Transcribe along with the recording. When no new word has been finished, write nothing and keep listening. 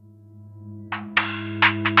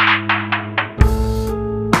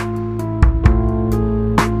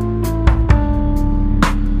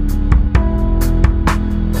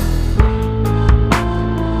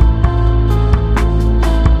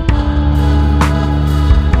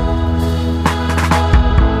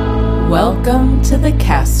Welcome to the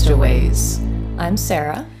Castaways. I'm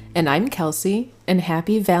Sarah. And I'm Kelsey, and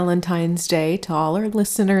happy Valentine's Day to all our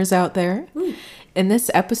listeners out there. Ooh. In this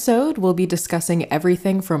episode, we'll be discussing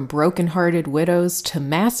everything from broken-hearted widows to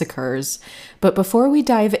massacres. But before we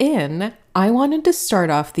dive in, I wanted to start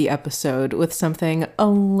off the episode with something a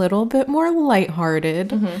little bit more lighthearted.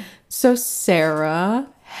 Mm-hmm. So Sarah,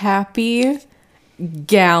 happy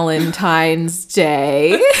Galentine's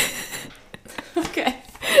Day. Okay.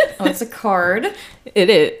 Oh, it's a card.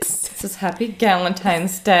 It is. It says Happy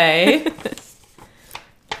Galentine's Day.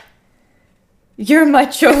 You're my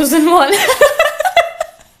chosen one.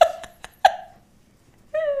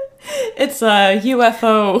 It's a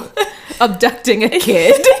UFO Abducting a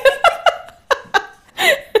kid.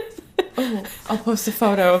 Oh, I'll post a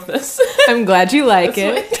photo of this. I'm glad you like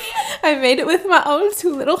it. I made it with my own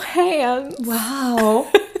two little hands.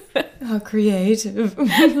 Wow. How creative.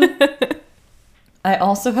 I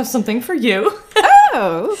also have something for you.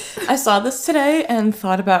 Oh. I saw this today and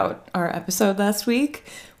thought about our episode last week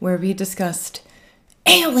where we discussed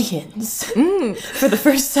aliens for the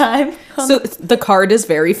first time. So the card is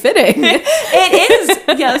very fitting. It is.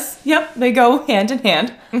 Yes. Yep. They go hand in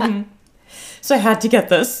hand. Mm-hmm. So I had to get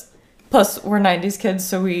this. Plus, we're 90s kids,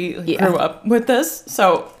 so we grew up with this.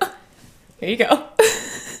 So here you go.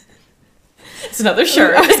 It's another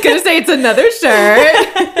shirt. I was going to say it's another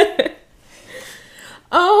shirt.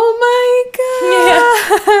 Oh my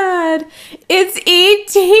god. Yeah. It's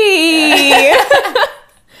E.T.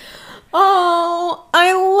 Oh,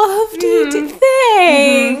 I loved it.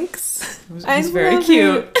 Thanks. It's very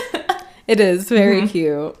cute. It is very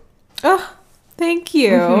cute. Oh, thank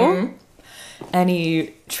you. Mm-hmm.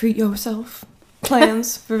 Any treat yourself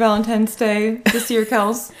plans for Valentine's Day this year,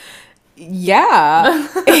 Kels? Yeah.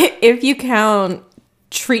 If you count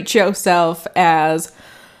treat yourself as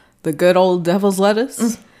the good old devil's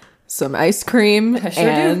lettuce, some ice cream,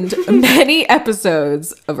 and many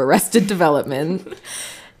episodes of Arrested Development.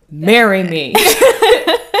 Marry me.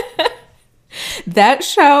 That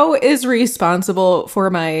show is responsible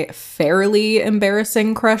for my fairly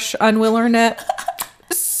embarrassing crush on Will Arnett.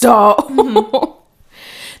 So,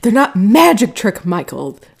 they're not magic trick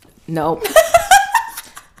Michael. No.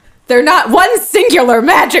 They're not one singular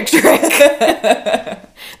magic trick.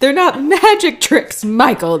 They're not magic tricks,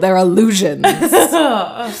 Michael. They're illusions.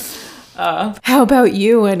 How about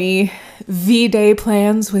you? Any V-Day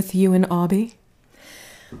plans with you and Aubie?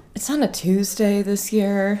 It's on a Tuesday this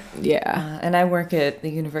year. Yeah. And I work at the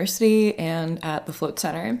university and at the float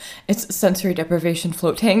center. It's sensory deprivation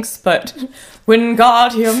float tanks, but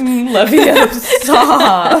Wingardium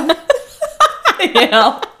Leviosa. You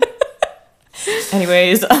know?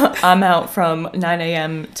 Anyways, I'm out from 9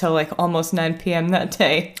 a.m. till like almost 9 p.m. that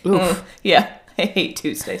day. Yeah, I hate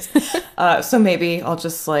Tuesdays. So maybe I'll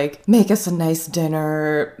just like make us a nice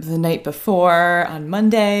dinner the night before on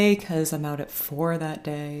Monday because I'm out at 4 that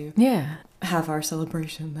day. Yeah. Have our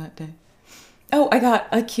celebration that day. Oh, I got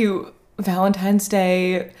a cute Valentine's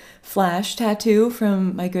Day flash tattoo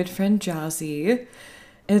from my good friend Jazzy.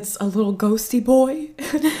 It's a little ghosty boy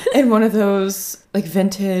and one of those like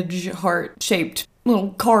vintage heart-shaped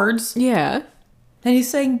little cards. Yeah. And he's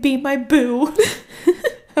saying, "Be my boo."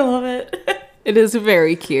 I love it. It is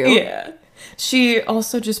very cute. Yeah. She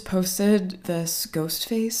also just posted this ghost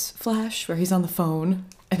face flash where he's on the phone.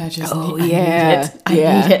 And I just need it. I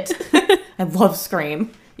need it. I love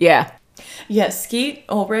Scream. Yeah. Yeah, Skeet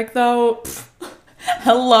Ulrich, though.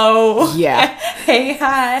 Hello. Yeah. Hey,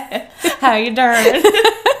 hi. How you doing?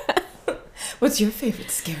 What's your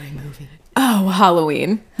favorite scary movie? Oh,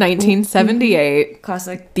 Halloween, 1978.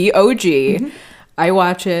 Classic. The OG. I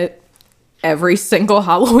watch it every single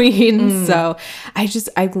Halloween. So I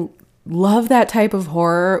love that type of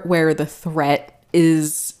horror where the threat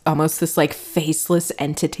is almost this like faceless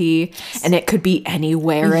entity and it could be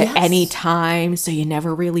anywhere at any time. So you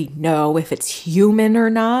never really know if it's human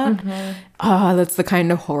or not. Oh, that's the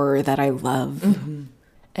kind of horror that I love.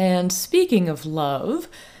 And speaking of love,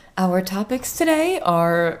 our topics today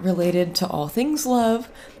are related to all things love,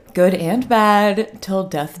 good and bad, till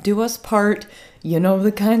death do us part. You know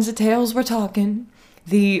the kinds of tales we're talking.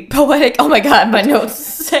 The poetic, oh my god, my notes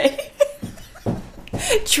say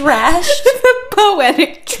trashed. The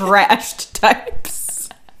poetic trashed types.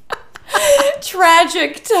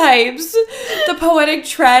 Tragic types. The poetic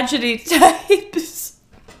tragedy types.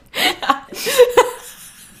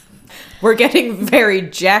 We're getting very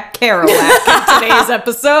Jack Kerouac in today's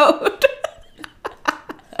episode.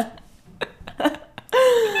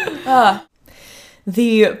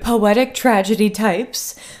 The poetic tragedy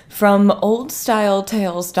types from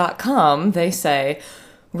oldstyletales.com, they say,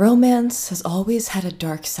 Romance has always had a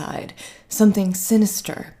dark side. Something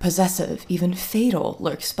sinister, possessive, even fatal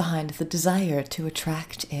lurks behind the desire to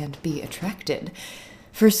attract and be attracted.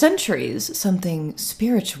 For centuries, something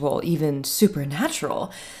spiritual, even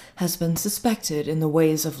supernatural, has been suspected in the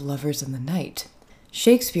ways of lovers in the night.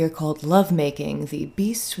 Shakespeare called lovemaking the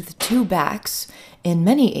beast with two backs. In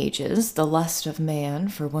many ages, the lust of man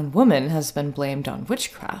for one woman has been blamed on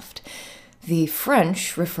witchcraft. The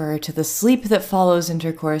French refer to the sleep that follows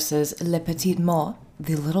intercourse as le petit mort,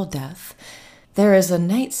 the little death. There is a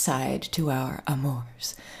night side to our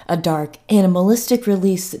amours, a dark, animalistic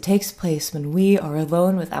release that takes place when we are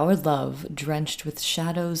alone with our love, drenched with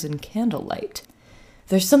shadows and candlelight.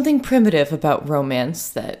 There's something primitive about romance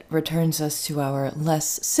that returns us to our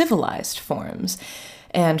less civilized forms,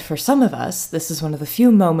 and for some of us, this is one of the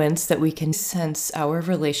few moments that we can sense our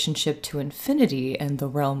relationship to infinity and the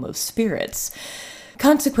realm of spirits.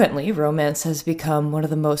 Consequently, romance has become one of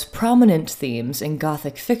the most prominent themes in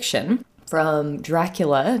Gothic fiction, from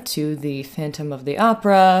Dracula to the Phantom of the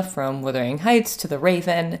Opera, from Wuthering Heights to The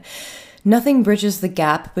Raven. Nothing bridges the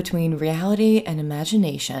gap between reality and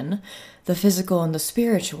imagination, the physical and the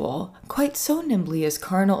spiritual, quite so nimbly as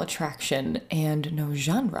carnal attraction, and no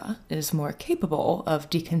genre is more capable of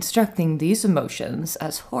deconstructing these emotions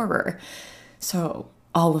as horror. So,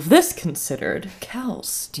 all of this considered,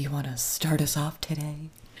 Kels, do you want to start us off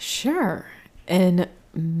today? Sure. And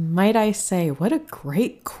might I say, what a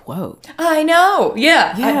great quote. I know.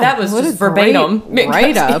 Yeah. That was just verbatim.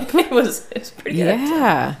 Right up. It was pretty good.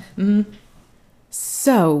 Yeah.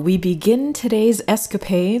 So we begin today's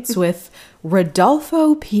escapades with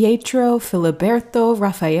Rodolfo Pietro Filiberto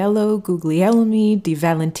Raffaello Guglielmi di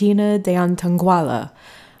Valentina de Antanguala,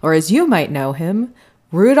 or as you might know him,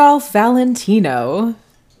 Rudolph Valentino.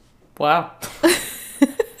 Wow.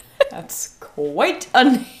 That's quite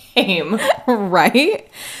a name. Right?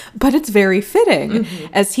 But it's very fitting,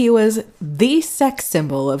 as he was the sex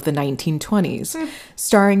symbol of the 1920s,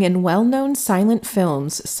 starring in well-known silent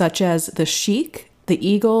films such as The Sheik, The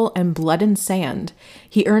Eagle, and Blood and Sand.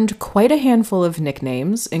 He earned quite a handful of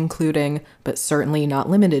nicknames, including, but certainly not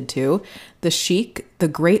limited to, The Sheik, The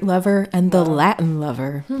Great Lover, and The Latin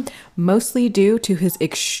Lover, mostly due to his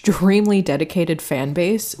extremely dedicated fan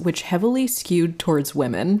base, which heavily skewed towards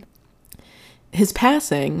women. His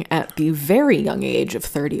passing, at the very young age of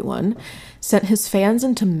 31, sent his fans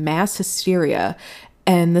into mass hysteria,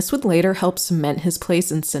 and this would later help cement his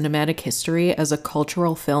place in cinematic history as a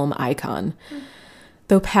cultural film icon.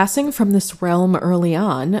 Though passing from this realm early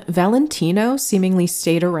on, Valentino seemingly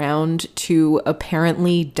stayed around to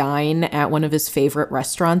apparently dine at one of his favorite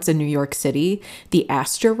restaurants in New York City, the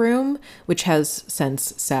Astor Room, which has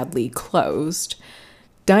since sadly closed.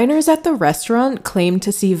 Diners at the restaurant claimed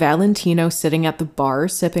to see Valentino sitting at the bar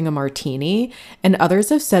sipping a martini, and others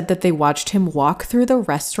have said that they watched him walk through the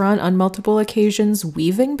restaurant on multiple occasions,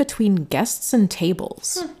 weaving between guests and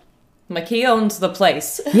tables. Like he owns the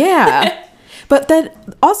place. Yeah. But that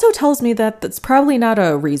also tells me that that's probably not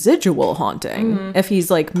a residual haunting, if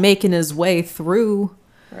he's like making his way through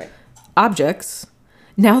objects.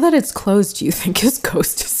 Now that it's closed, do you think his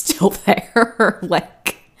ghost is still there? Like...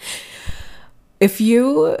 If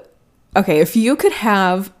you could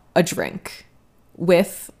have a drink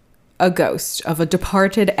with a ghost of a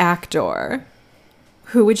departed actor,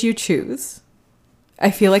 who would you choose? I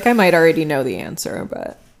feel like I might already know the answer,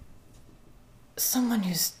 but... Someone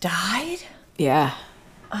who's died? Yeah.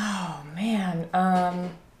 Oh,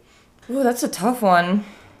 man. Ooh, that's a tough one.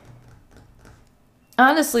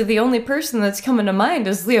 Honestly, the only person that's coming to mind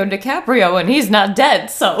is Leo DiCaprio, and he's not dead,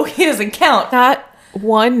 so he doesn't count. That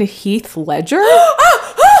one Heath Ledger?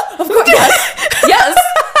 Of course, yes.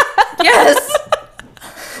 Yes.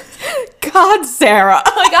 God, Sarah.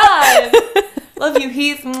 Oh my God. Love you,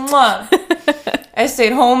 Heath. Mwah. I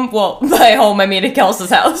stayed home. Well, by home, I mean at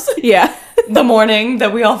Kelsey's house. Yeah. The morning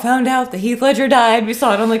that we all found out that Heath Ledger died. We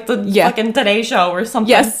saw it on like the fucking Today Show or something.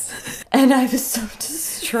 Yes. And I was so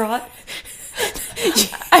distraught.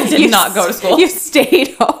 I did not go to school. You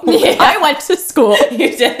stayed home. Yeah. I went to school.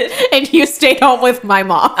 You did. And you stayed home with my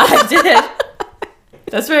mom. I did.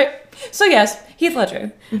 That's right. So yes, Heath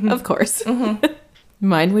Ledger. Of course.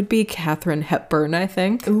 Mine would be Katharine Hepburn, I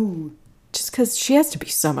think. Ooh. Just because she has to be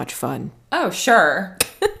so much fun. Oh, sure.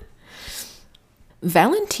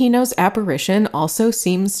 Valentino's apparition also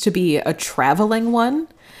seems to be a traveling one.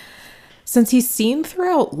 Since he's seen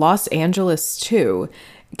throughout Los Angeles, too,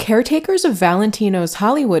 caretakers of Valentino's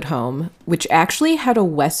Hollywood home, which actually had a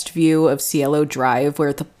west view of Cielo Drive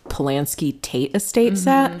where the Polanski Tate estate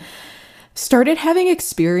sat, started having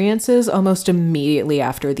experiences almost immediately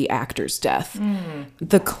after the actor's death.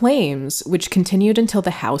 The claims, which continued until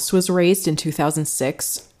the house was razed in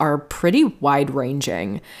 2006, are pretty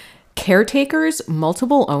wide-ranging. Caretakers,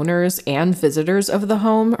 multiple owners, and visitors of the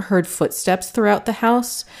home heard footsteps throughout the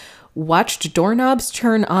house, watched doorknobs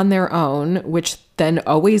turn on their own, which then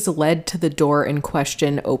always led to the door in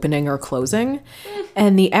question opening or closing,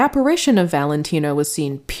 and the apparition of Valentino was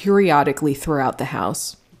seen periodically throughout the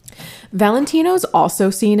house. Valentino's also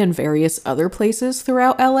seen in various other places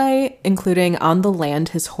throughout LA, including on the land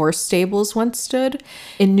his horse stables once stood,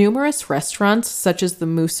 in numerous restaurants such as the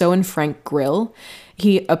Musso and Frank Grill.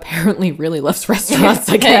 He apparently really loves restaurants,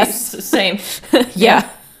 I guess. Same. Yeah.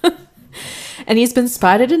 And he's been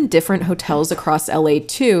spotted in different hotels across LA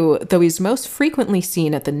too, though he's most frequently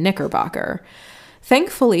seen at the Knickerbocker.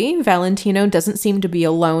 Thankfully, Valentino doesn't seem to be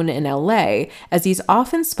alone in LA, as he's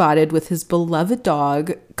often spotted with his beloved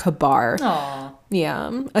dog, Kabar. Aww. Yeah,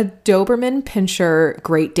 a Doberman Pinscher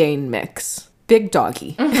Great Dane mix. Big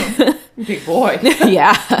doggy. Big boy.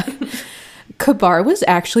 Yeah. Kabar was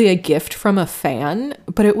actually a gift from a fan,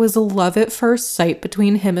 but it was a love at first sight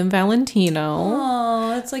between him and Valentino.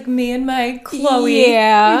 Oh, it's like me and my Chloe.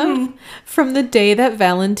 Yeah. From the day that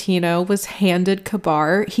Valentino was handed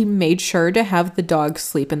Kabar, he made sure to have the dog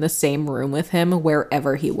sleep in the same room with him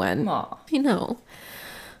wherever he went. Aw. I know.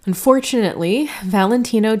 Unfortunately,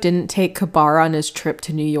 Valentino didn't take Kabar on his trip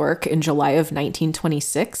to New York in July of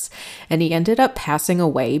 1926, and he ended up passing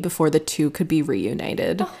away before the two could be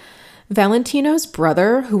reunited. Oh. Valentino's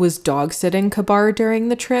brother, who was dog-sitting Kabar during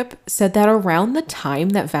the trip, said that around the time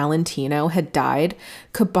that Valentino had died,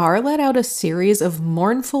 Kabar let out a series of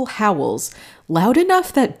mournful howls, loud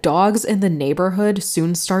enough that dogs in the neighborhood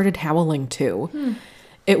soon started howling too.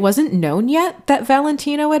 It wasn't known yet that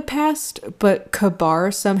Valentino had passed, but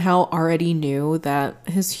Kabar somehow already knew that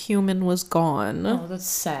his human was gone. Oh, that's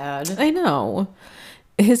sad. I know.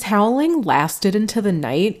 His howling lasted into the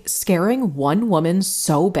night, scaring one woman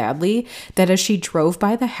so badly that as she drove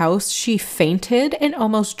by the house, she fainted and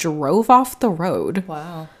almost drove off the road.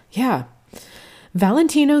 Wow. Yeah.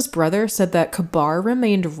 Valentino's brother said that Kabar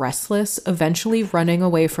remained restless, eventually running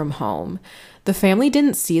away from home. The family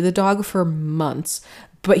didn't see the dog for months,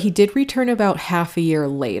 but he did return about half a year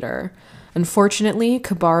later. Unfortunately,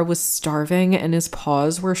 Kabar was starving and his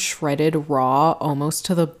paws were shredded raw almost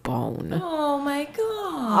to the bone. Oh my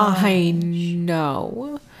god. I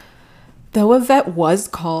know. Though a vet was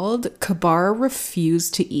called, Kabar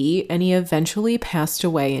refused to eat and he eventually passed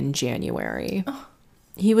away in January. Oh.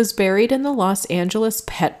 He was buried in the Los Angeles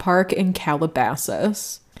Pet Park in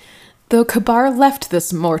Calabasas. Though Kabar left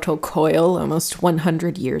this mortal coil almost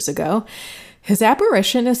 100 years ago, his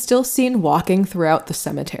apparition is still seen walking throughout the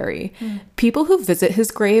cemetery. People who visit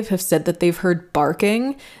his grave have said that they've heard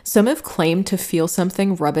barking. Some have claimed to feel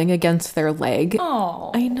something rubbing against their leg.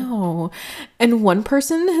 Oh. I know. And one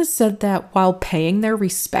person has said that while paying their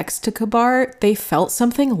respects to Kabar, they felt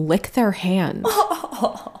something lick their hand.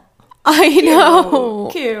 Oh. I know.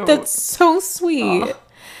 Cute. That's so sweet. Oh.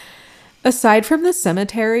 Aside from the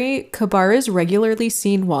cemetery, Kabar is regularly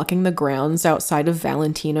seen walking the grounds outside of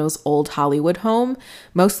Valentino's old Hollywood home,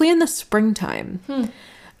 mostly in the springtime.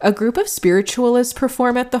 A group of spiritualists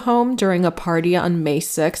perform at the home during a party on May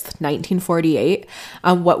 6th, 1948,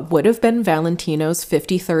 on what would have been Valentino's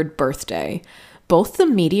 53rd birthday. Both the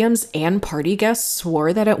mediums and party guests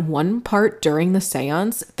swore that at one part during the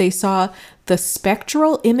seance, they saw the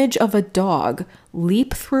spectral image of a dog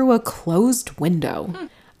leap through a closed window.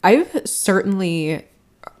 I've certainly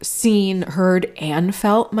seen, heard, and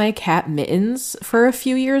felt my cat Mittens for a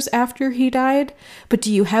few years after he died, but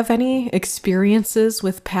do you have any experiences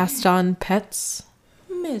with passed on pets?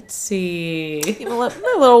 Mitzi. My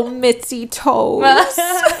little Mitzi toes.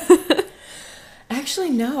 Actually,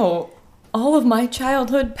 no. All of my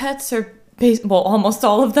childhood pets are, almost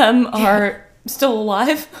all of them are still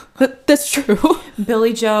alive. That's true.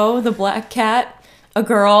 Billy Joe, the black cat. A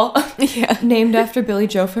girl named after Billy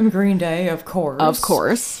Joe from Green Day, of course. Of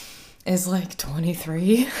course. Is like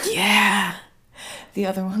 23. Yeah. The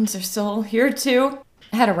other ones are still here too.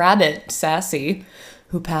 I had a rabbit, Sassy,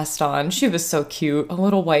 who passed on. She was so cute. A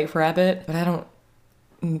little white rabbit, but I don't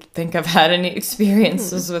think I've had any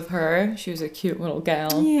experiences with her. She was a cute little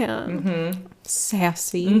gal. Yeah. Mm-hmm.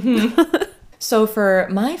 Sassy. Mm-hmm. So for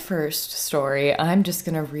my first story, I'm just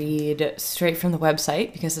going to read straight from the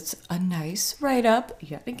website because it's a nice write-up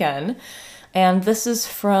yet again. And this is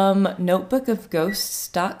from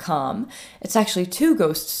notebookofghosts.com. It's actually 2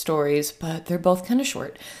 ghost stories, but they're both kind of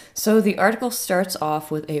short. So the article starts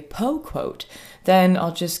off with a Poe quote. Then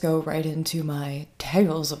I'll just go right into my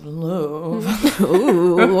tales of love.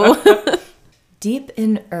 Ooh. Deep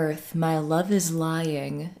in earth my love is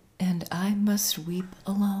lying, and I must weep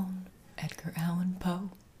alone. Edgar Allan Poe.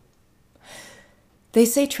 They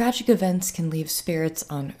say tragic events can leave spirits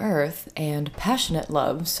on earth, and passionate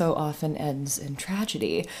love so often ends in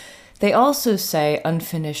tragedy. They also say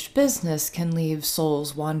unfinished business can leave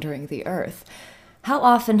souls wandering the earth. How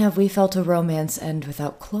often have we felt a romance end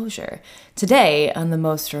without closure? Today, on the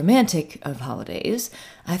most romantic of holidays,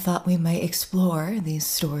 I thought we might explore these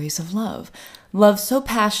stories of love. Love so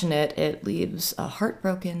passionate it leaves a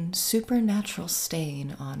heartbroken, supernatural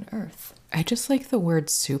stain on earth. I just like the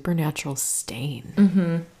word supernatural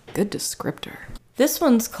stain. Good descriptor. This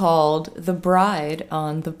one's called The Bride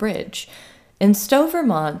on the Bridge. In Stowe,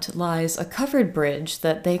 Vermont, lies a covered bridge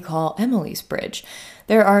that they call Emily's Bridge.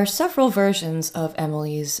 There are several versions of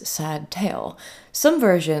Emily's sad tale. Some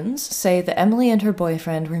versions say that Emily and her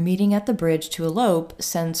boyfriend were meeting at the bridge to elope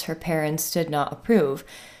since her parents did not approve.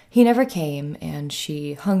 He never came, and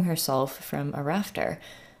she hung herself from a rafter.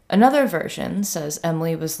 Another version says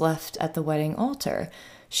Emily was left at the wedding altar.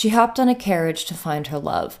 She hopped on a carriage to find her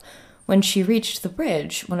love. When she reached the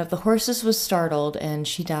bridge, one of the horses was startled and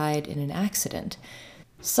she died in an accident.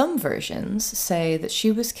 Some versions say that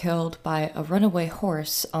she was killed by a runaway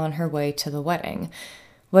horse on her way to the wedding.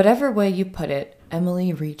 Whatever way you put it,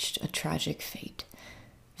 Emily reached a tragic fate.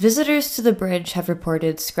 Visitors to the bridge have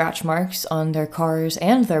reported scratch marks on their cars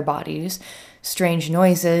and their bodies, strange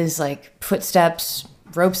noises like footsteps,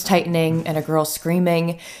 ropes tightening, and a girl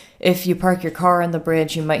screaming. If you park your car on the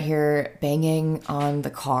bridge, you might hear banging on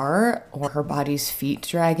the car or her body's feet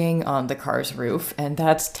dragging on the car's roof, and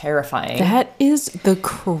that's terrifying. That is the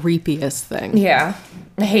creepiest thing. Yeah,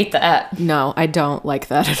 I hate that. No, I don't like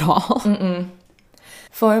that at all.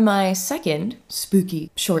 For my second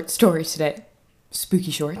spooky short story today,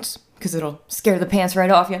 spooky shorts, because it'll scare the pants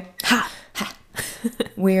right off you. Ha! Ha!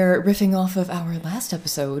 We're riffing off of our last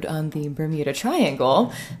episode on the Bermuda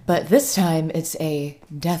Triangle, but this time it's a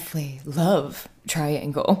deathly love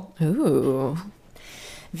triangle. Ooh.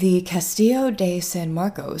 The Castillo de San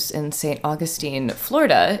Marcos in St. Augustine,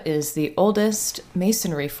 Florida, is the oldest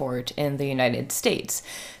masonry fort in the United States.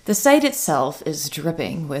 The site itself is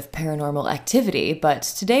dripping with paranormal activity, but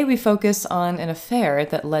today we focus on an affair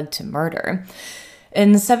that led to murder.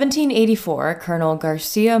 In 1784, Colonel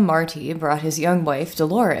Garcia Marti brought his young wife,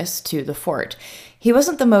 Dolores, to the fort. He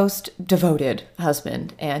wasn't the most devoted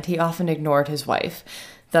husband, and he often ignored his wife.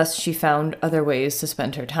 Thus, she found other ways to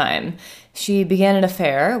spend her time. She began an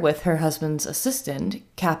affair with her husband's assistant,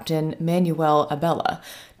 Captain Manuel Abella.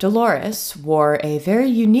 Dolores wore a very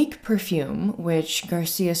unique perfume, which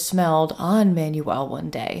Garcia smelled on Manuel one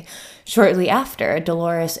day. Shortly after,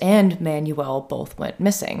 Dolores and Manuel both went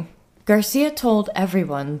missing. Garcia told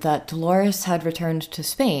everyone that Dolores had returned to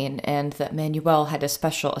Spain and that Manuel had a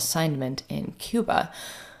special assignment in Cuba.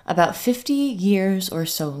 About 50 years or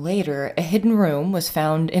so later, a hidden room was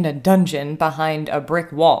found in a dungeon behind a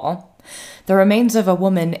brick wall. The remains of a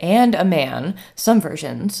woman and a man, some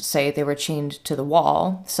versions say they were chained to the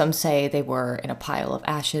wall, some say they were in a pile of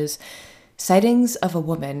ashes. Sightings of a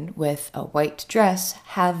woman with a white dress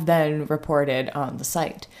have been reported on the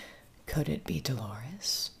site. Could it be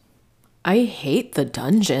Dolores? I hate the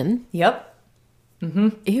dungeon. Yep.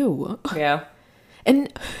 Ew. Yeah.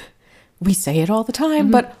 And we say it all the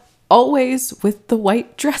time, but always with the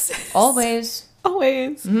white dresses. Always.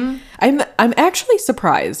 Always. I'm actually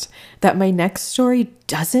surprised that my next story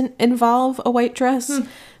doesn't involve a white dress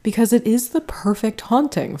because it is the perfect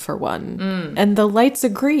haunting for one. And the lights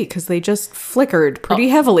agree because they just flickered pretty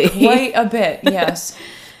heavily. Quite a bit, yes.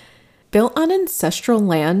 Built on ancestral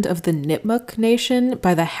land of the Nipmuc Nation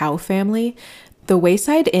by the Howe family, the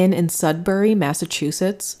Wayside Inn in Sudbury,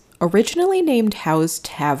 Massachusetts, originally named Howe's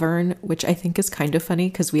Tavern, which I think is kind of funny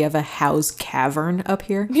because we have a Howe's Cavern up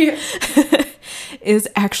here, is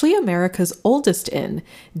actually America's oldest inn,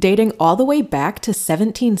 dating all the way back to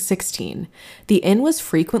 1716. The inn was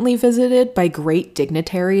frequently visited by great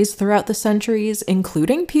dignitaries throughout the centuries,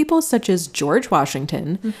 including people such as George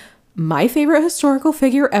Washington, my favorite historical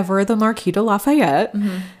figure ever, the Marquis de Lafayette,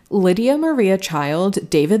 Lydia Maria Child,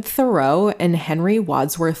 David Thoreau, and Henry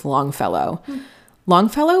Wadsworth Longfellow.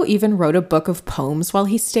 Longfellow even wrote a book of poems while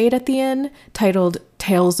he stayed at the inn, titled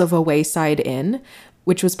Tales of a Wayside Inn,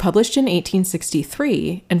 which was published in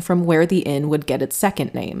 1863, and from where the inn would get its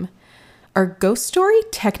second name. Our ghost story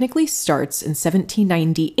technically starts in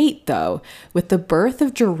 1798, though, with the birth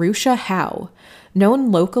of Jerusha Howe.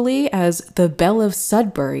 Known locally as the Belle of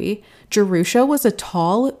Sudbury, Jerusha was a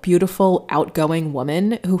tall, beautiful, outgoing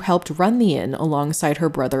woman who helped run the inn alongside her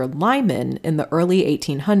brother Lyman in the early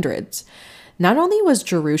 1800s. Not only was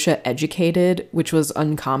Jerusha educated, which was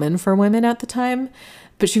uncommon for women at the time,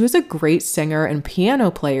 but she was a great singer and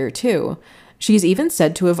piano player too. She's even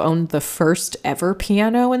said to have owned the first ever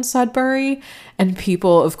piano in Sudbury, and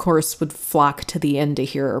people, of course, would flock to the inn to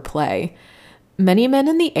hear her play. Many men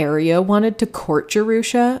in the area wanted to court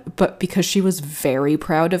Jerusha, but because she was very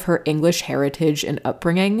proud of her English heritage and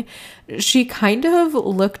upbringing, she kind of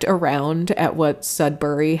looked around at what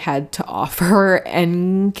Sudbury had to offer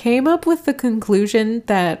and came up with the conclusion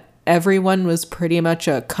that everyone was pretty much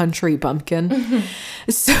a country bumpkin.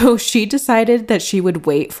 So she decided that she would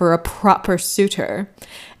wait for a proper suitor.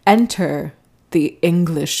 Enter the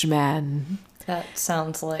Englishman. That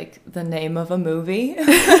sounds like the name of a movie.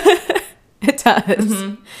 It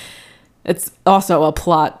does. It's also a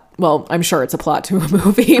plot. Well, I'm sure it's a plot to a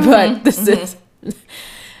movie, but this is,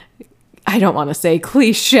 I don't want to say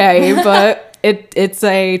cliche, but it's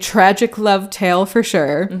a tragic love tale for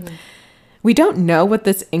sure. We don't know what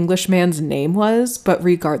this Englishman's name was, but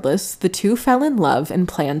regardless, the two fell in love and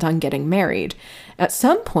planned on getting married. At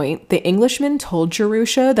some point, the Englishman told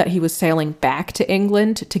Jerusha that he was sailing back to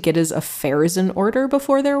England to get his affairs in order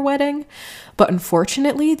before their wedding. But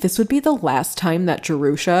unfortunately, this would be the last time that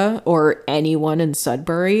Jerusha, or anyone in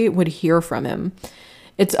Sudbury, would hear from him.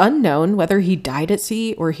 It's unknown whether he died at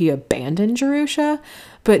sea or he abandoned Jerusha,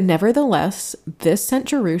 but nevertheless, this sent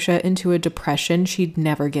Jerusha into a depression she'd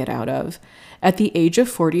never get out of. At the age of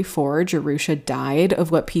 44, Jerusha died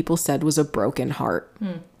of what people said was a broken heart.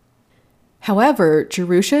 However,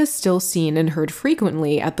 Jerusha is still seen and heard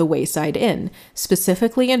frequently at the Wayside Inn,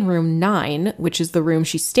 specifically in room 9, which is the room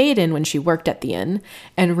she stayed in when she worked at the inn,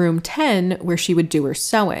 and room 10, where she would do her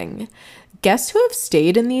sewing. Guests who have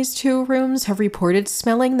stayed in these two rooms have reported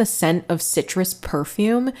smelling the scent of citrus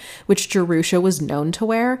perfume, which Jerusha was known to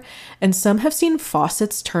wear, and some have seen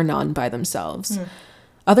faucets turn on by themselves.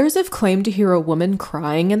 Others have claimed to hear a woman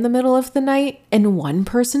crying in the middle of the night, and one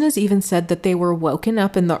person has even said that they were woken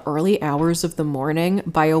up in the early hours of the morning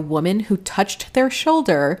by a woman who touched their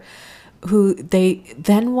shoulder, who they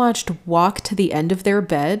then watched walk to the end of their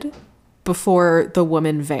bed before the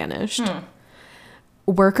woman vanished.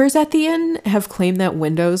 Workers at the inn have claimed that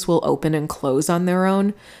windows will open and close on their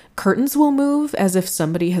own. Curtains will move as if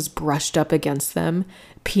somebody has brushed up against them.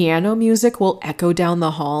 Piano music will echo down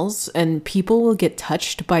the halls, and people will get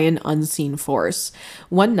touched by an unseen force.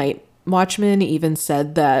 One night, watchman even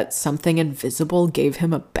said that something invisible gave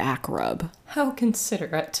him a back rub. How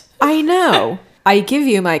considerate. I know. I give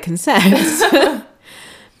you my consent.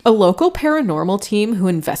 A local paranormal team who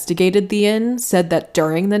investigated the inn said that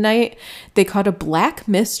during the night, they caught a black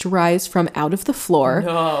mist rise from out of the floor.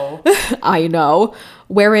 No. I know.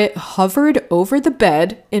 Where it hovered over the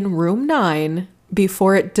bed in room 9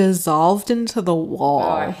 before it dissolved into the wall. Oh,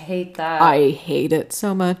 I hate that. I hate it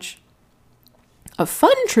so much. A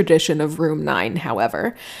fun tradition of room 9,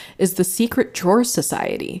 however, is the Secret Drawer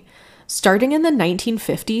Society. Starting in the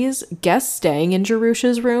 1950s, guests staying in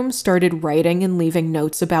Jerusha's room started writing and leaving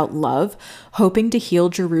notes about love, hoping to heal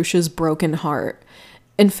Jerusha's broken heart.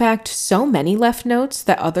 In fact, so many left notes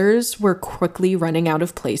that others were quickly running out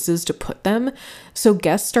of places to put them, so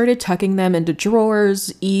guests started tucking them into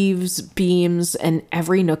drawers, eaves, beams, and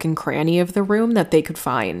every nook and cranny of the room that they could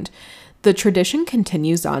find. The tradition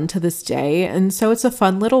continues on to this day, and so it's a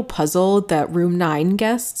fun little puzzle that room 9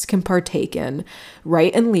 guests can partake in.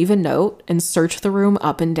 Write and leave a note, and search the room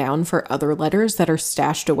up and down for other letters that are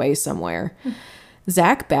stashed away somewhere.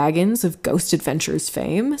 Zach Baggins of Ghost Adventures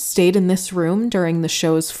fame stayed in this room during the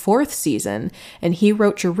show's 4th season, and he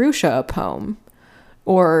wrote Jerusha a poem.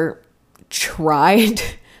 Or tried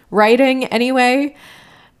writing anyway.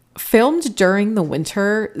 Filmed during the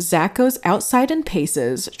winter, Zach goes outside and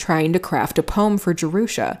paces, trying to craft a poem for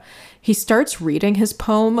Jerusha. He starts reading his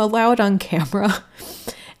poem aloud on camera,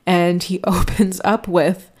 and he opens up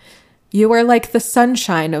with, "You are like the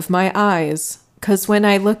sunshine of my eyes, 'cause when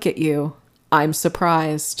I look at you, I'm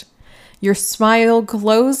surprised. Your smile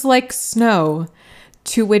glows like snow,"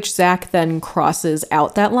 to which Zach then crosses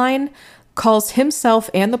out that line, calls himself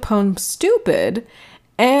and the poem stupid,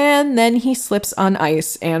 and then he slips on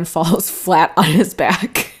ice and falls flat on his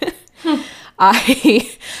back.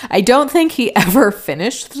 I don't think he ever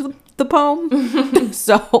finished the poem.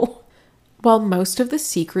 So, while most of the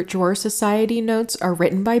Secret Drawer Society notes are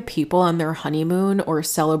written by people on their honeymoon or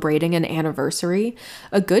celebrating an anniversary,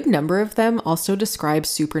 a good number of them also describe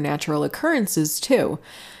supernatural occurrences too.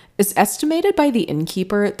 It's estimated by the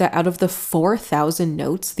innkeeper that out of the 4,000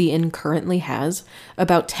 notes the inn currently has,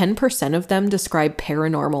 about 10% of them describe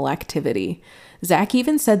paranormal activity. Zach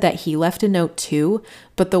even said that he left a note too,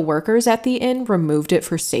 but the workers at the inn removed it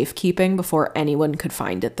for safekeeping before anyone could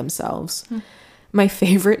find it themselves. My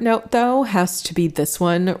favorite note, though, has to be this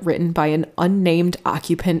one written by an unnamed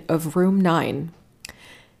occupant of room 9.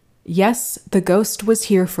 Yes, the ghost was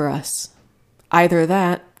here for us. Either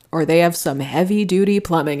that, or they have some heavy-duty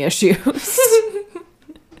plumbing issues.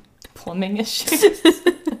 Plumbing issues?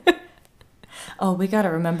 Oh, we gotta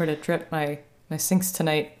remember to drip my sinks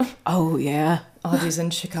tonight. Oh, yeah. Audie's in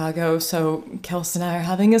Chicago, so Kels and I are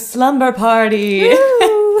having a slumber party.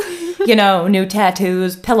 You know, new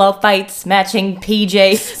tattoos, pillow fights, matching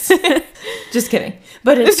PJs. Just kidding.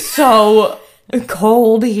 But it's so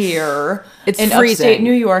cold here. It's in freezing. Upstate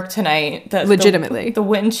New York tonight. Legitimately. The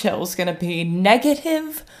wind chill's going to be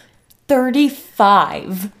negative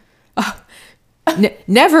 35.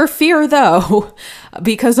 Never fear, though,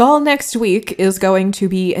 because all next week is going to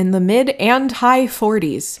be in the mid and high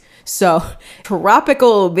 40s. So,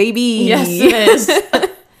 tropical, baby. Yes, it is.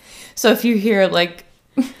 So if you hear, like,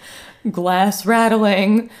 glass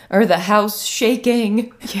rattling or the house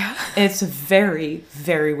shaking, Yeah. it's very,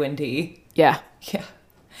 very windy. Yeah. Yeah.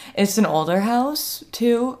 It's an older house,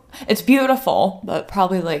 too. It's beautiful, but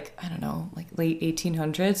probably, like, I don't know, like late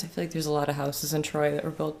 1800s. I feel like there's a lot of houses in Troy that were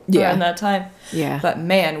built around that time. Yeah. But,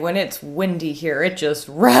 man, when it's windy here, it just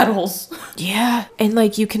rattles. Yeah. And,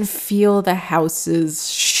 like, you can feel the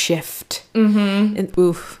houses shift. Mm-hmm. And,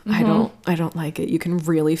 oof, I don't like it. You can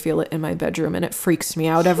really feel it in my bedroom, and it freaks me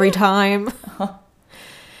out every time.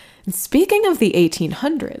 And speaking of the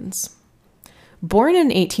 1800s, born in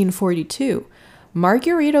 1842,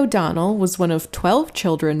 Marguerite O'Donnell was one of 12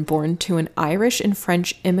 children born to an Irish and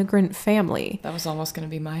French immigrant family. That was almost going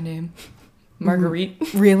to be my name. Marguerite.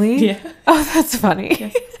 Really? Yeah. Oh, that's funny.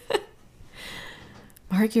 Yeah.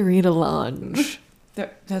 Marguerite Allange.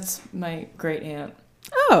 That's my great aunt.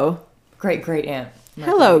 Oh. Great aunt.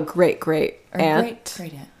 Hello, great aunt.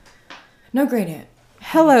 Great aunt. No, great aunt.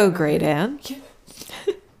 Hello, great aunt.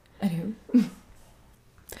 Anywho.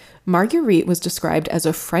 Marguerite was described as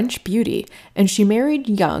a French beauty, and she married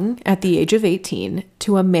young, at the age of 18,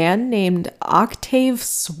 to a man named Octave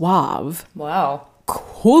Sauve. Wow.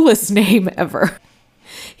 Coolest name ever.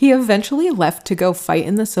 He eventually left to go fight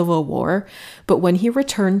in the Civil War, but when he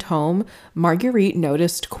returned home, Marguerite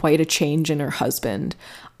noticed quite a change in her husband.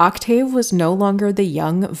 Octave was no longer the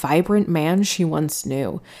young, vibrant man she once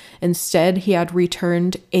knew. Instead, he had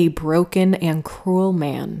returned a broken and cruel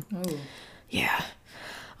man. Oh. Yeah.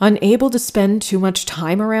 Unable to spend too much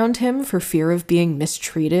time around him for fear of being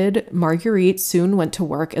mistreated, Marguerite soon went to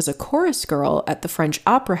work as a chorus girl at the French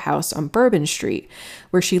Opera House on Bourbon Street,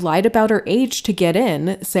 where she lied about her age to get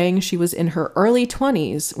in, saying she was in her early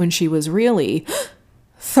 20s when she was really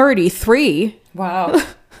 33. Wow.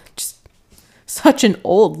 Just such an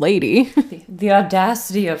old lady. The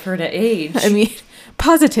audacity of her to age. I mean,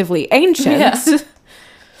 positively ancient. Yeah.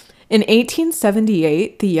 In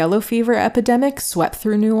 1878, the yellow fever epidemic swept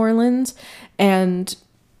through New Orleans, and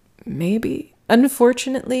maybe,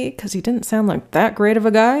 unfortunately, because he didn't sound like that great of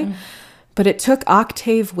a guy, but it took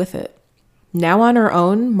Octave with it. Now on her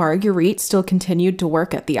own, Marguerite still continued to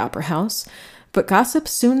work at the opera house, but gossip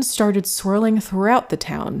soon started swirling throughout the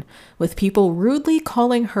town, with people rudely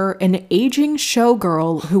calling her an aging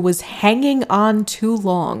showgirl who was hanging on too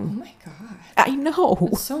long. Oh my god. I know.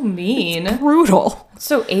 That's so mean. Brutal.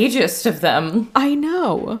 So ageist of them. I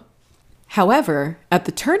know. However, at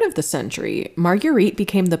the turn of the century, Marguerite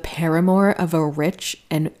became the paramour of a rich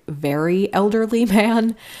and very elderly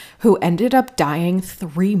man who ended up dying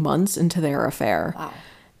 3 months into their affair. Wow.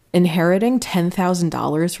 Inheriting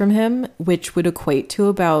 $10,000 from him, which would equate to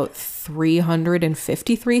about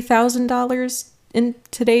 $353,000 in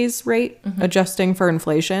today's rate, adjusting for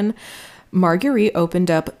inflation, Marguerite opened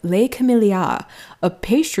up Les Camélias, a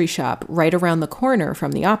pastry shop right around the corner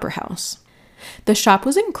from the opera house. The shop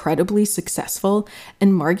was incredibly successful,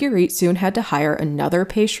 and Marguerite soon had to hire another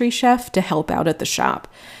pastry chef to help out at the shop.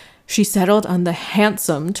 She settled on the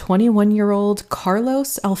handsome 21-year-old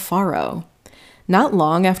Carlos Alfaro. Not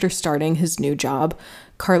long after starting his new job,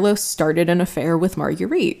 Carlos started an affair with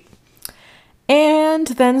Marguerite. And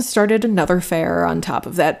then started another affair on top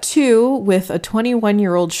of that, too, with a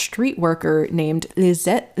 21-year-old street worker named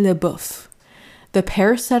Lisette Leboeuf. The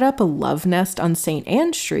pair set up a love nest on St.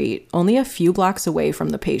 Anne Street, only a few blocks away from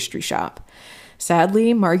the pastry shop.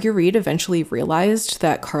 Sadly, Marguerite eventually realized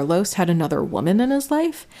that Carlos had another woman in his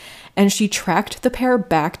life, and she tracked the pair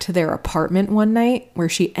back to their apartment one night, where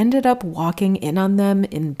she ended up walking in on them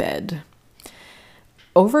in bed.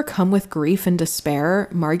 Overcome with grief and despair,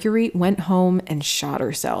 Marguerite went home and shot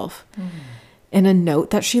herself. In a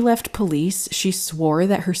note that she left police, she swore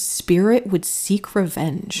that her spirit would seek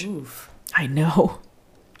revenge. Oof. I know.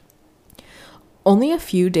 Only a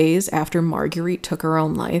few days after Marguerite took her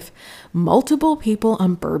own life, multiple people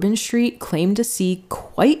on Bourbon Street claimed to see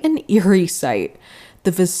quite an eerie sight.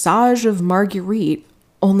 The visage of Marguerite,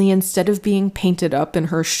 only instead of being painted up in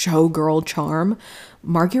her showgirl charm,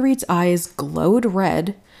 Marguerite's eyes glowed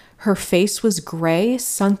red, her face was gray,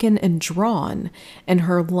 sunken, and drawn, and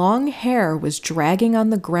her long hair was dragging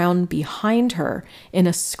on the ground behind her in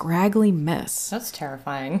a scraggly mess. That's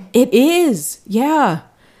terrifying. It is, yeah.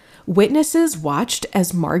 Witnesses watched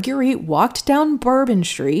as Marguerite walked down Bourbon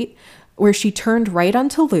Street, where she turned right on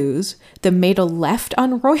Toulouse, then made a left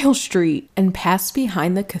on Royal Street, and passed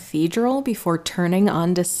behind the cathedral before turning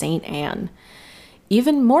on to St. Anne.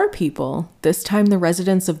 Even more people, this time the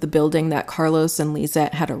residents of the building that Carlos and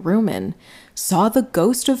Lisette had a room in, saw the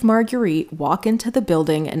ghost of Marguerite walk into the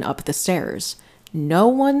building and up the stairs. No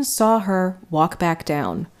one saw her walk back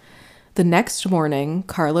down. The next morning,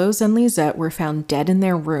 Carlos and Lisette were found dead in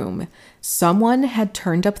their room. Someone had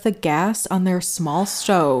turned up the gas on their small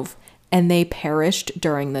stove, and they perished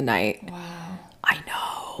during the night. Wow. I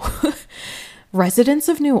know. Residents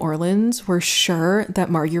of New Orleans were sure that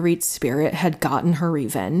Marguerite's spirit had gotten her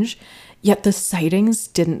revenge, yet the sightings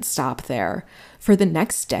didn't stop there. For the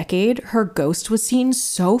next decade, her ghost was seen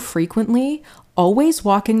so frequently, always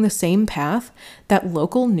walking the same path, that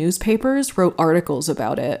local newspapers wrote articles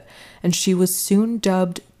about it, and she was soon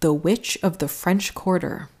dubbed the Witch of the French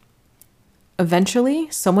Quarter. Eventually,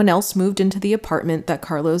 someone else moved into the apartment that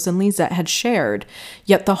Carlos and Lisette had shared,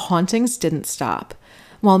 yet the hauntings didn't stop.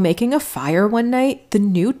 While making a fire one night, the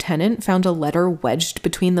new tenant found a letter wedged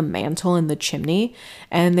between the mantel and the chimney,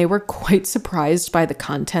 and they were quite surprised by the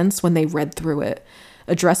contents when they read through it.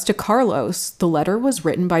 Addressed to Carlos, the letter was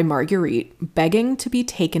written by Marguerite, begging to be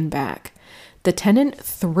taken back. The tenant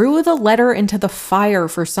threw the letter into the fire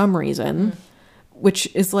for some reason, which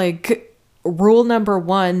is like rule number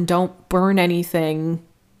 1, don't burn anything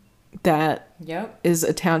that is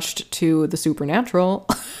attached to the supernatural.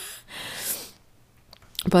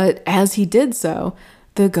 But as he did so,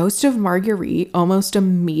 the ghost of Marguerite almost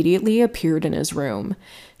immediately appeared in his room.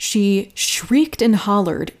 She shrieked and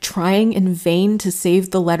hollered, trying in vain to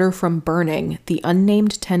save the letter from burning. The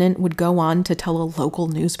unnamed tenant would go on to tell a local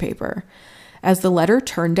newspaper. As the letter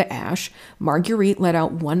turned to ash, Marguerite let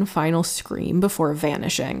out one final scream before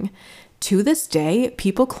vanishing. To this day,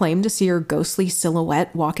 people claim to see her ghostly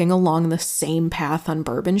silhouette walking along the same path on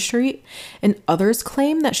Bourbon Street, and others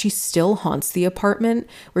claim that she still haunts the apartment,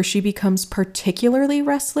 where she becomes particularly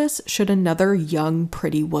restless should another young,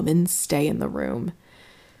 pretty woman stay in the room.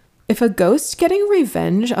 If a ghost getting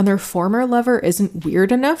revenge on their former lover isn't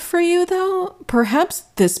weird enough for you, though, perhaps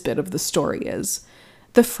this bit of the story is.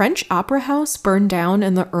 The French Opera House burned down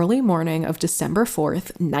in the early morning of December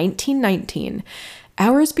 4th, 1919,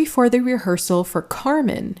 hours before the rehearsal for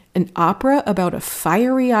Carmen, an opera about a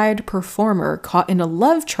fiery-eyed performer caught in a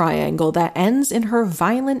love triangle that ends in her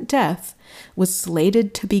violent death, was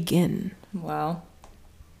slated to begin. Wow.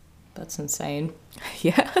 That's insane.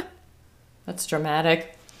 Yeah. That's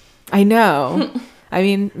dramatic. I know. I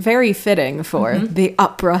mean, very fitting for the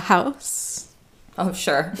opera house. Oh,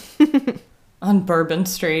 sure. On Bourbon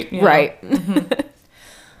Street. You know? Right.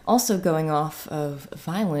 Also going off of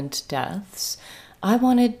violent deaths, I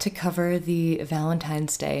wanted to cover the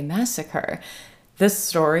Valentine's Day Massacre. This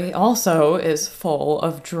story also is full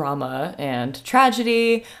of drama and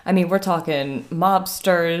tragedy. I mean, we're talking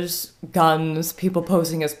mobsters, guns, people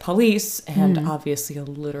posing as police, and obviously a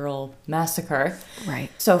literal massacre.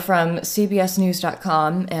 Right. So from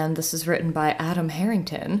CBSNews.com, and this is written by Adam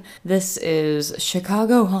Harrington, this is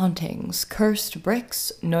Chicago hauntings, cursed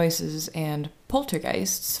bricks, noises, and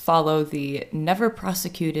poltergeists follow the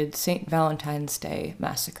never-prosecuted St. Valentine's Day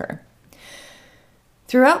Massacre.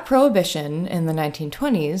 Throughout Prohibition in the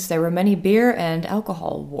 1920s, there were many beer and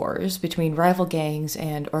alcohol wars between rival gangs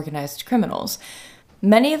and organized criminals.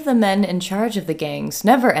 Many of the men in charge of the gangs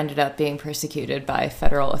never ended up being persecuted by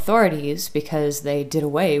federal authorities because they did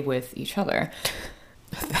away with each other.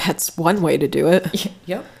 That's one way to do it.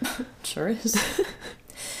 Yep, sure is.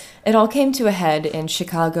 It all came to a head in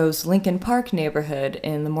Chicago's Lincoln Park neighborhood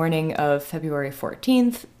in the morning of February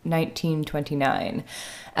 14th, 1929.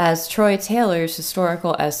 As Troy Taylor's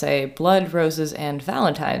historical essay, Blood, Roses, and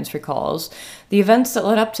Valentines recalls, the events that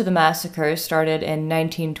led up to the massacre started in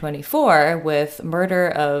 1924 with murder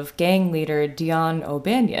of gang leader Dion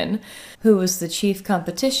O'Banion, who was the chief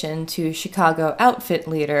competition to Chicago outfit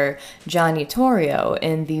leader Johnny Torrio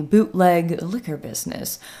in the bootleg liquor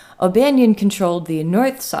business. O'Banion controlled the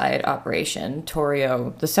north side operation,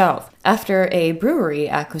 Torrio the south. After a brewery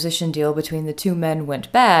acquisition deal between the two men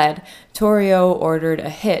went bad, Torrio ordered a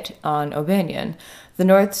hit on O'Banion. The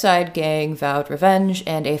North Side gang vowed revenge,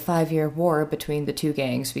 and a 5-year war between the two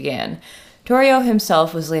gangs began. Torrio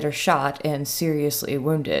himself was later shot and seriously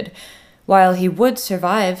wounded. While he would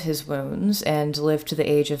survive his wounds and live to the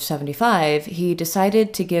age of 75, he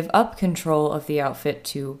decided to give up control of the outfit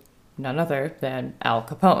to none other than Al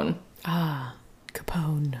Capone. Ah,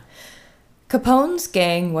 Capone. Capone's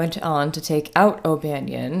gang went on to take out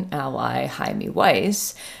O'Banion ally Jaime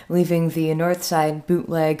Weiss, leaving the Northside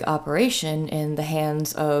bootleg operation in the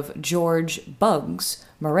hands of George Bugs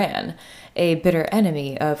Moran, a bitter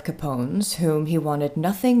enemy of Capone's, whom he wanted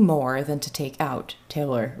nothing more than to take out,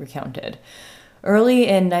 Taylor recounted. Early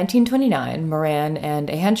in 1929, Moran and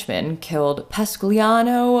a henchman killed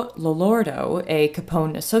Pasqualiano Lolordo, a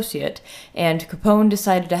Capone associate, and Capone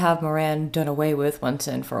decided to have Moran done away with once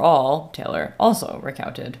and for all, Taylor also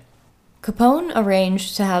recounted. Capone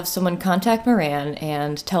arranged to have someone contact Moran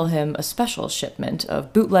and tell him a special shipment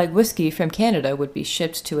of bootleg whiskey from Canada would be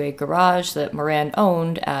shipped to a garage that Moran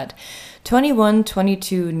owned at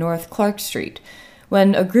 2122 North Clark Street.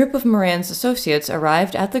 When a group of Moran's associates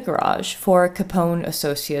arrived at the garage, 4 Capone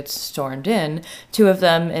associates stormed in, 2 of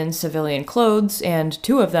them in civilian clothes, and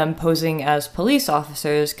 2 of them posing as police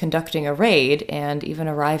officers conducting a raid and even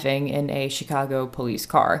arriving in a Chicago police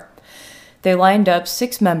car. They lined up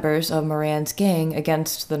 6 members of Moran's gang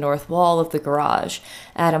against the north wall of the garage: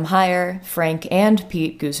 Adam Heyer, Frank and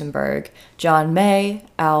Pete Gusenberg, John May,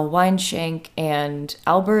 Al Weinshank, and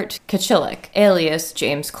Albert Kachilek, alias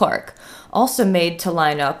James Clark. Also made to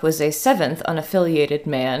line up was a 7th unaffiliated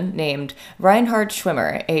man named Reinhard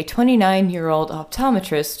Schwimmer, a 29-year-old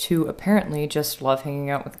optometrist who apparently just loved hanging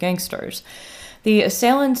out with gangsters. The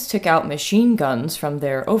assailants took out machine guns from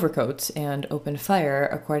their overcoats and opened fire,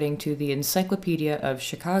 according to the Encyclopedia of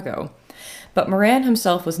Chicago. But Moran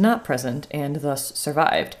himself was not present and thus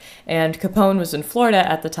survived, and Capone was in Florida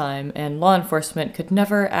at the time, and law enforcement could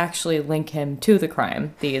never actually link him to the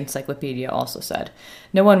crime, the encyclopedia also said.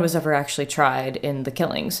 No one was ever actually tried in the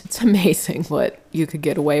killings. It's amazing what you could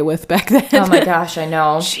get away with back then. Oh my gosh, I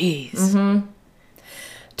know. Jeez. Mm-hmm.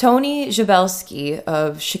 Tony Jabelski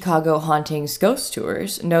of Chicago Hauntings Ghost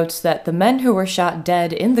Tours notes that the men who were shot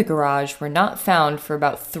dead in the garage were not found for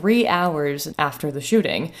about 3 hours after the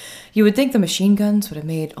shooting. You would think the machine guns would have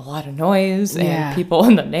made a lot of noise, and people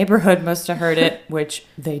in the neighborhood must have heard it, which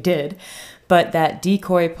they did. But that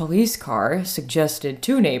decoy police car suggested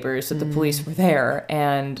to neighbors that the police were there,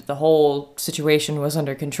 and the whole situation was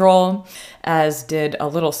under control, as did a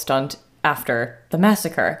little stunt after the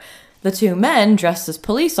massacre. The 2 men, dressed as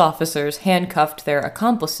police officers, handcuffed their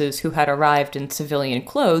accomplices who had arrived in civilian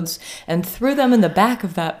clothes and threw them in the back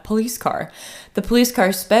of that police car. The police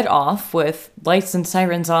car sped off with lights and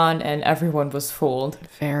sirens on, and everyone was fooled.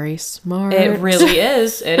 Very smart. It really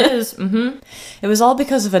is. It is. Mm-hmm. It was all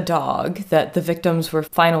because of a dog that the victims were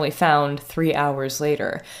finally found 3 hours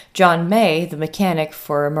later. John May, the mechanic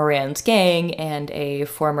for Moran's gang and a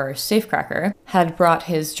former safecracker, had brought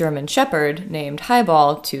his German shepherd named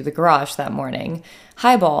Highball to the garage that morning.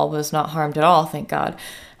 Highball was not harmed at all, thank God,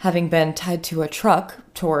 having been tied to a truck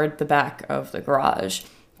toward the back of the garage.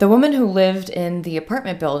 The woman who lived in the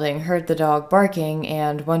apartment building heard the dog barking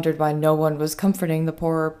and wondered why no one was comforting the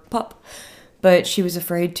poor pup. But she was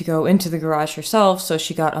afraid to go into the garage herself, so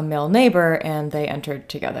she got a male neighbor and they entered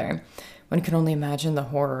together. One can only imagine the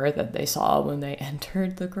horror that they saw when they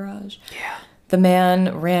entered the garage. Yeah. The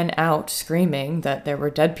man ran out screaming that there were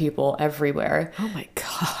dead people everywhere. Oh my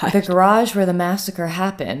God. The garage where the massacre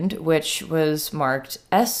happened, which was marked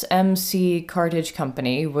SMC Cartage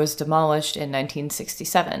Company, was demolished in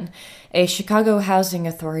 1967. A Chicago Housing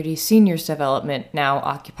Authority seniors development now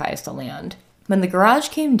occupies the land. When the garage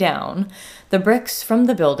came down, the bricks from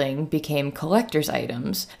the building became collector's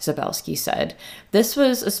items, Zabelski said. This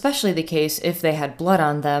was especially the case if they had blood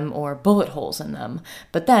on them or bullet holes in them.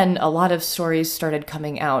 But then a lot of stories started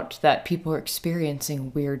coming out that people were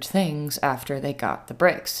experiencing weird things after they got the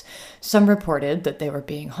bricks. Some reported that they were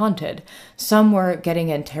being haunted. Some were getting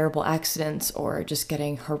in terrible accidents or just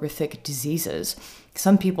getting horrific diseases.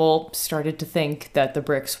 Some people started to think that the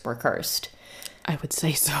bricks were cursed. I would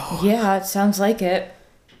say so. Yeah, it sounds like it.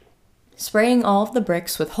 Spraying all of the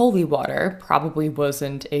bricks with holy water probably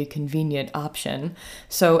wasn't a convenient option,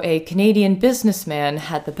 so a Canadian businessman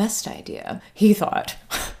had the best idea. He thought,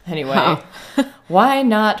 anyway, why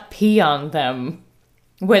not pee on them?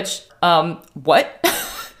 Which, what?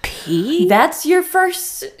 Pee? That's your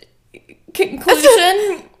first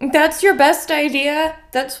conclusion? That's your best idea?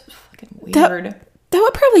 That's fucking weird. That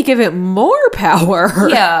would probably give it more power.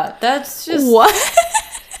 Yeah, that's just... What?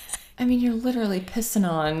 I mean, you're literally pissing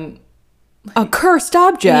on... A cursed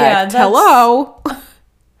object. Yeah, Hello?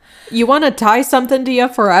 You want to tie something to you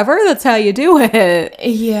forever? That's how you do it.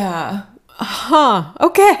 Yeah. Huh.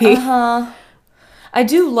 Okay. Uh-huh. I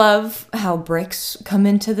do love how bricks come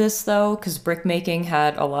into this, though, because brick making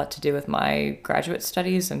had a lot to do with my graduate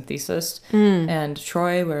studies and thesis. And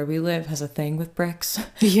Troy, where we live, has a thing with bricks.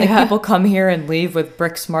 Yeah. Like, people come here and leave with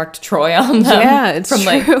bricks marked Troy on them. Yeah, it's from,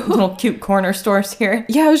 true. like, little cute corner stores here.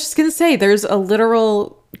 Yeah, I was just going to say, there's a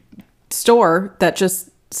literal store that just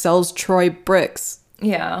sells Troy bricks.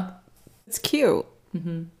 Yeah. It's cute.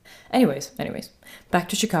 Anyways, back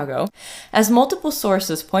to Chicago. As multiple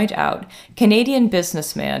sources point out, Canadian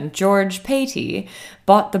businessman George Patey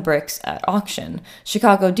bought the bricks at auction.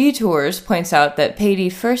 Chicago Detours points out that Patey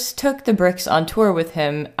first took the bricks on tour with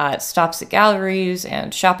him at stops at galleries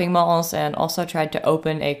and shopping malls, and also tried to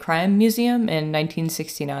open a crime museum in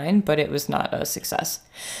 1969, but it was not a success.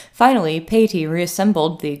 Finally, Patey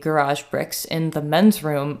reassembled the garage bricks in the men's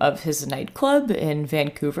room of his nightclub in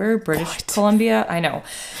Vancouver, British Columbia. I know.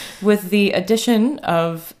 With the addition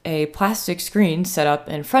of a plastic screen set up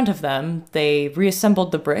in front of them, they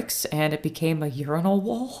reassembled the bricks and it became a urinal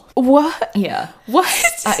wall. What? Yeah.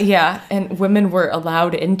 What? Yeah, and women were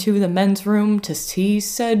allowed into the men's room to see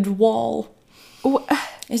said wall.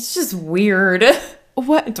 It's just weird.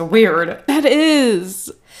 What? It's weird. That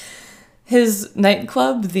is. His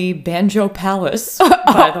nightclub, the Banjo Palace,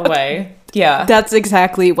 by the way. Yeah. That's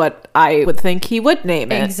exactly what I would think he would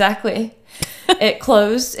name it. Exactly. It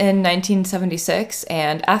closed in 1976,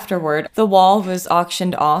 and afterward, the wall was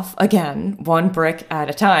auctioned off again, one brick at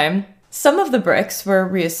a time. Some of the bricks were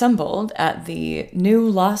reassembled at the new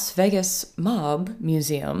Las Vegas Mob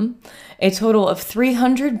Museum. A total of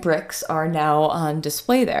 300 bricks are now on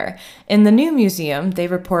display there. In the new museum, they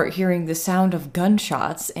report hearing the sound of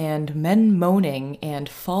gunshots and men moaning and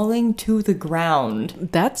falling to the ground.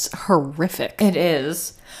 That's horrific. It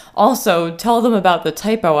is. Also, tell them about the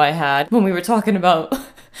typo I had when we were talking about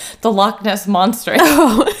the Loch Ness Monster.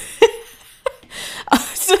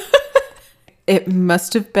 It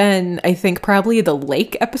must have been, I think, probably the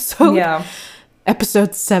lake episode. Yeah.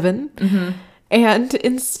 Episode 7. Mm-hmm. And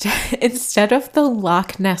instead of the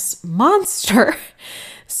Loch Ness Monster,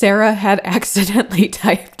 Sarah had accidentally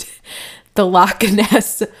typed the Loch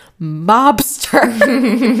Ness Mobster.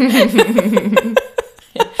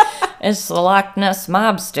 It's the Loch Ness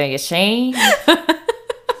Mobster, you see?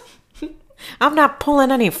 I'm not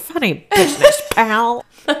pulling any funny business, pal.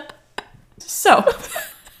 So...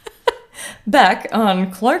 Back on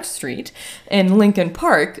Clark Street in Lincoln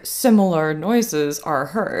Park, similar noises are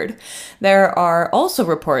heard. There are also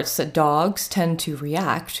reports that dogs tend to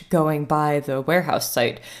react going by the warehouse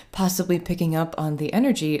site, possibly picking up on the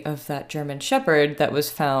energy of that German Shepherd that was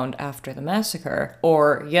found after the massacre.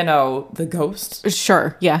 Or, you know, the ghost.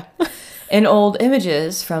 Sure, yeah. In old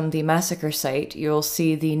images from the massacre site, you'll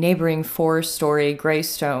see the neighboring 4-story gray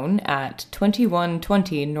stone at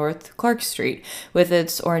 2120 North Clark Street, with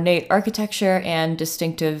its ornate architecture and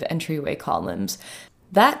distinctive entryway columns.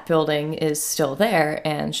 That building is still there,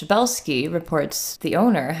 and Shabelsky reports the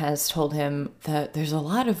owner has told him that there's a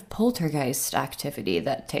lot of poltergeist activity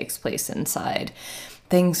that takes place inside.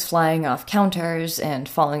 Things flying off counters and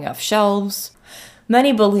falling off shelves.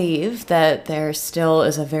 Many believe that there still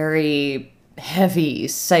is a very heavy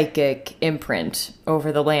psychic imprint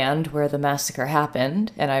over the land where the massacre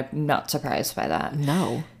happened, and I'm not surprised by that.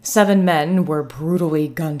 No. 7 men were brutally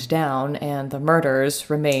gunned down, and the murders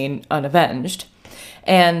remain unavenged.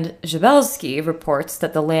 And Jabelski reports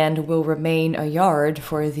that the land will remain a yard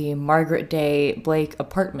for the Margaret Day Blake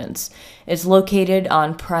Apartments. It's located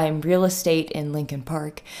on prime real estate in Lincoln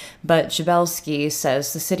Park, but Jabelski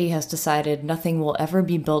says the city has decided nothing will ever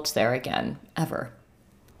be built there again. Ever.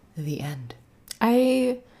 The end.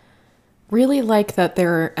 I really like that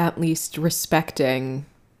they're at least respecting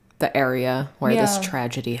the area where this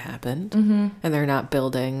tragedy happened. Mm-hmm. And they're not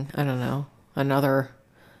building, I don't know, another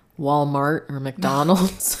Walmart or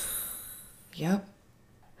McDonald's. Yep.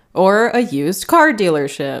 Or a used car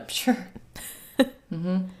dealership. Sure.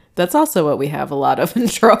 Mm-hmm. That's also what we have a lot of in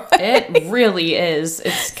Troy. It really is.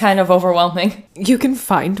 It's kind of overwhelming. You can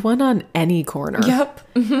find one on any corner.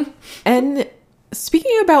 Yep. Mm-hmm. And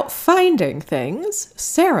speaking about finding things,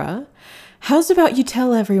 Sarah, how's about you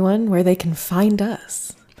tell everyone where they can find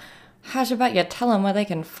us? How's about you tell them where they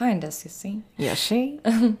can find us, you see? Yeah, she.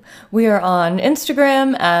 We are on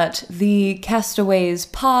Instagram at The Castaways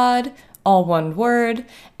Pod, all one word,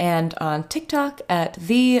 and on TikTok at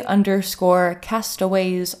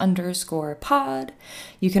 _castaways_pod.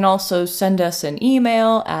 You can also send us an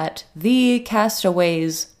email at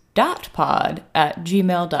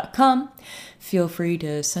thecastaways.pod@gmail.com. Feel free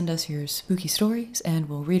to send us your spooky stories and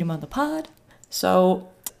we'll read them on the pod. So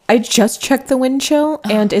I just checked the wind chill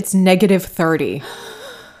and it's -30.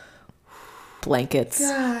 Blankets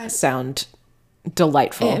sound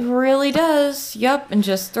delightful. it really does. Yep, and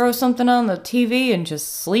just throw something on the TV and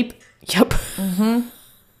just sleep. Yep.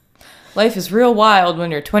 Life is real wild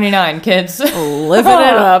when you're 29, kids. Living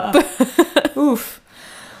it up. Oof.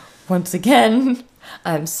 Once again,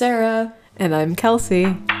 I'm Sarah. And I'm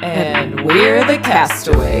Kelsey. And we're the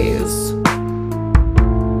Castaways.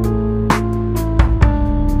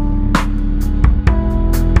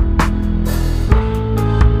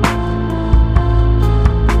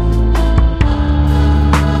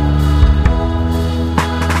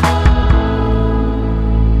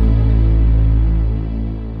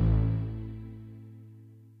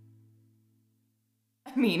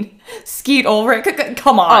 I mean, Skeet Ulrich,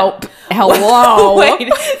 come on. Oh, hello.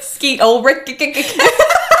 Wait, Skeet Ulrich. Did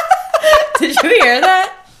you hear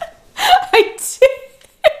that? I did.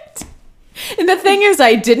 And the thing is,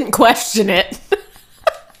 I didn't question it.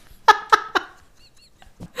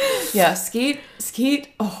 Yeah, Skeet.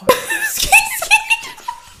 Oh, Skeet.